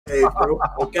page, bro.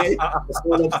 Okay, that's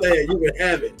what I'm saying. You can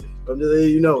have it. I'm just letting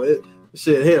you know it.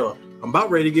 Shit, hell, I'm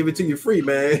about ready to give it to you free,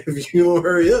 man. If you don't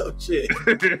hurry up, shit.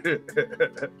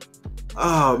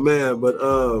 Oh man, but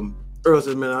Earl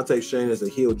says, man, I'll take Shane as a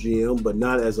heel GM, but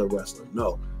not as a wrestler.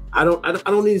 No, I don't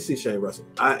need to see Shane wrestle.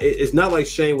 It's not like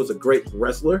Shane was a great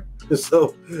wrestler,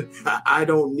 so I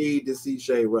don't need to see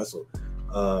Shane wrestle.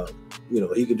 You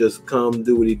know, he could just come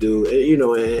do what he do, and, you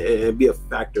know, and be a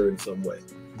factor in some way.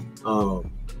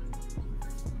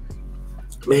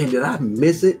 Man, did I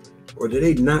miss it? Or did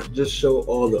they not just show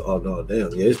all the... Oh, no,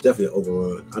 damn. Yeah, it's definitely an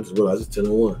overrun. I just realized it's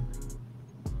 10-1.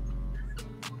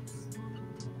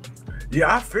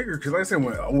 Yeah, I figured, because like I said,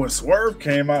 when Swerve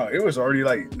came out, it was already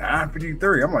like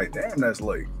 9:53. I'm like, damn, that's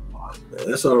late.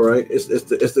 That's all right.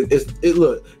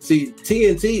 Look, see,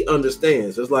 TNT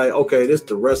understands. It's like, okay, this is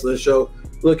the wrestling show.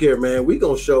 Look here, man. We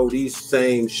gonna show these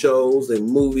same shows and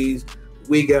movies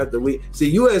week after week. See,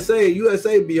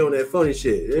 USA be on that funny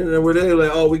shit. And where they're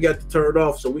like, oh, we got to turn it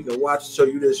off so we can show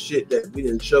you this shit that we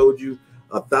done showed you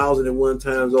 1,001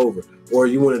 times over. Or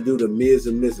you want to do the Miz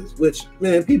and Mrs., which,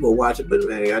 man, people watch it, but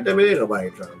man, goddamn it, ain't nobody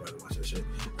trying to watch that shit.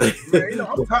 Yeah, you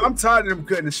know, I'm tired of them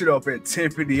cutting the shit up at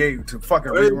 10:58 to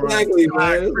fucking exactly,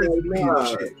 man. Like,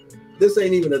 nah, this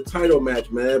ain't even a title match,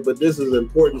 man, but this is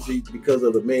important because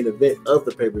of the main event of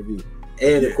the pay-per-view.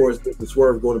 And, of course, this is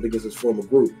Swerve going up against his former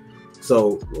group.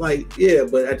 So, like, yeah,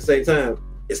 but at the same time,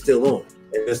 it's still on.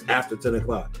 And it's after 10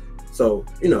 o'clock. So,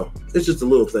 you know, it's just a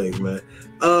little thing, man.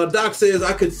 Doc says,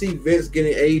 I could see Vince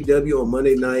getting AEW on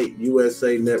Monday Night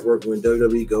USA Network when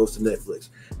WWE goes to Netflix.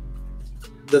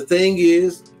 The thing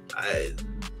is,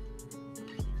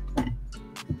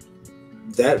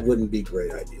 that wouldn't be a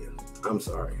great idea. I'm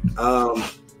sorry.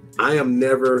 I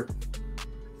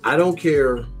don't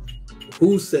care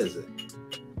who says it.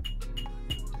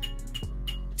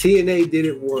 TNA did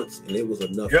it once, and it was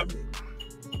enough for me.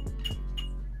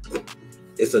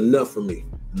 It's enough for me.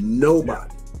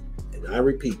 Nobody, and I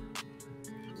repeat,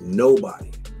 nobody,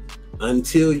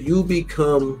 until you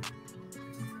become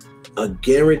a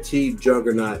guaranteed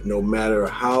juggernaut, no matter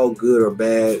how good or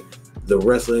bad the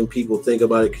wrestling people think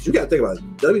about it, because you got to think about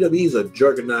it. WWE is a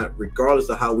juggernaut, regardless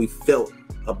of how we felt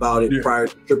about it prior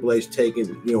to Triple H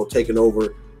taking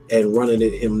over and running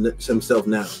it himself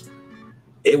now.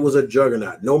 It was a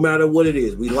juggernaut, no matter what it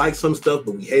is. We like some stuff,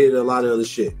 but we hated a lot of other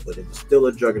shit. But it was still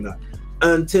a juggernaut.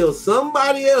 Until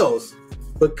somebody else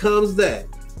becomes that.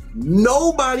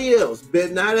 Nobody else,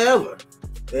 but not ever.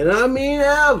 And I mean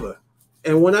ever.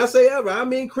 And when I say ever, I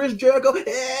mean Chris Jericho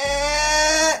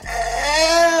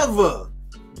ever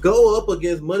go up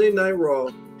against Monday Night Raw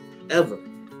ever.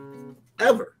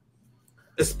 Ever.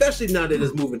 Especially now that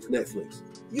it's moving to Netflix.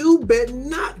 You better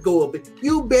not go up.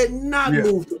 You better not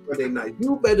move to Monday night.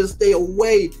 You better stay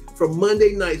away from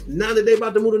Monday nights. Now that they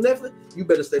about to move to Netflix, you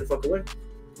better stay the fuck away.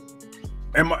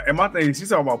 And my thing, she's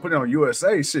talking about putting on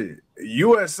USA shit.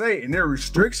 USA and their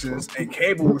restrictions and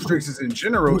cable restrictions in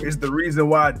general is the reason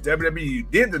why WWE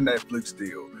did the Netflix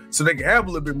deal, so they can have a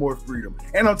little bit more freedom.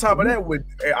 And on top of that,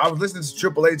 I was listening to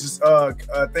Triple H's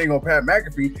thing on Pat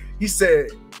McAfee. He said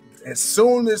as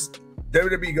soon as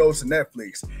WWE goes to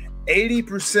Netflix,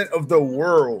 80% of the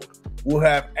world will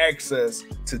have access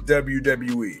to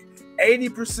WWE.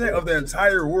 80% of the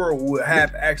entire world will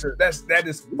have access. That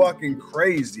is fucking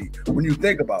crazy when you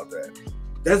think about that.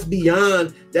 That's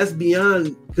beyond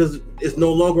because it's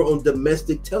no longer on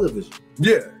domestic television.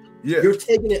 Yeah. You're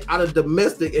taking it out of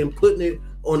domestic and putting it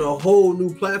on a whole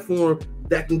new platform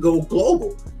that can go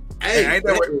global. Hey, ain't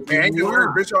that what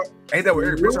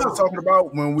Eric Bischoff was talking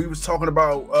about when we was talking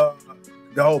about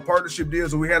the whole partnership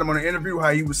deals, and we had him on an interview,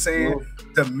 how he was saying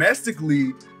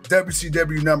domestically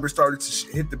WCW numbers started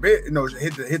to hit the bit,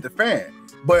 hit the fan,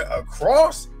 but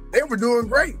across they were doing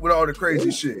great with all the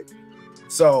crazy shit.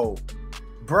 So,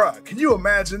 bruh, can you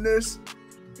imagine this?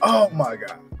 Oh my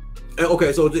god.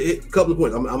 Okay, so a couple of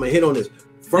points. I'm gonna hit on this.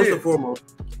 First and foremost,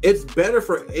 it's better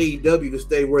for AEW to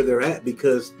stay where they're at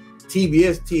because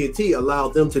TBS, TNT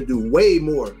allowed them to do way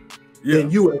more than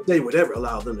USA would ever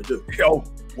allow them to do.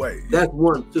 That's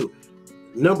one, too.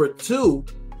 Number two,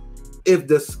 if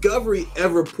Discovery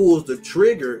ever pulls the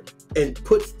trigger and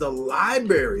puts the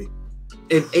library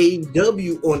in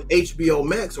AEW on HBO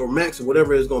Max or Max or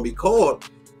whatever it's going to be called,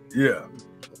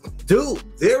 dude,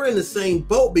 they're in the same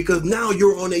boat because now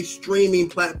you're on a streaming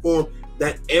platform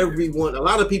that a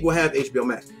lot of people have HBO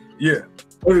Max. A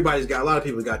lot of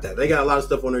people got that. They got a lot of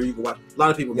stuff on there you can watch. A lot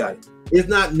of people got it. It's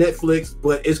not Netflix,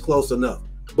 but it's close enough.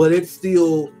 But it's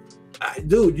still,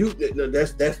 dude,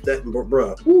 that's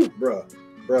bruh.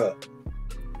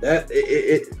 That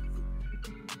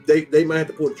they might have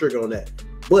to pull the trigger on that.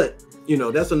 But you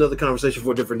know, that's another conversation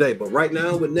for a different day. But right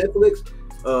now with Netflix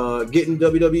getting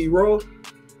WWE Raw,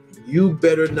 you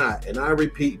better not, and I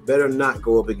repeat, better not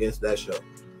go up against that show.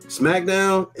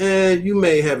 SmackDown, and you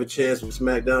may have a chance with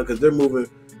SmackDown because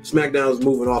SmackDown is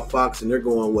moving off Fox and they're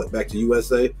going back to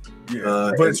USA.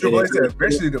 Yeah, but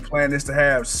eventually the plan is to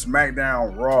have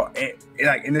SmackDown, Raw, and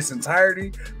like in its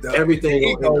entirety,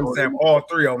 everything goes have all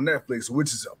three on Netflix,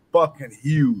 which is a fucking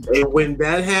huge. And when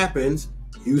that happens,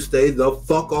 you stay the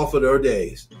fuck off of their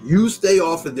days. You stay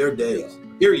off of their days.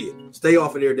 Period. Stay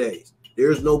off of their days.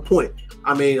 There's no point.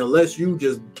 I mean, unless you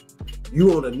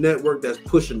on a network that's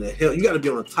pushing the hell, you got to be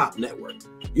on a top network.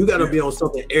 You got to be on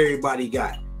something everybody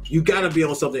got. You got to be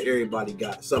on something everybody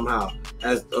got somehow.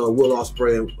 As Will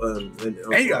Ospreay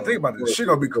and you got to think about this. Shit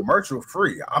gonna be commercial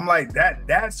free. I'm like that.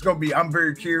 That's gonna be. I'm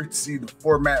very curious to see the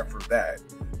format for that.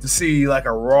 To see like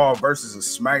a Raw versus a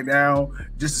SmackDown,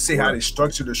 just to see how they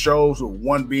structure the shows, with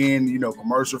one being, you know,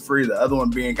 commercial free, the other one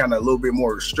being kind of a little bit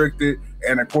more restricted.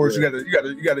 And of course, you got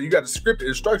to script it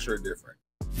and structure it different.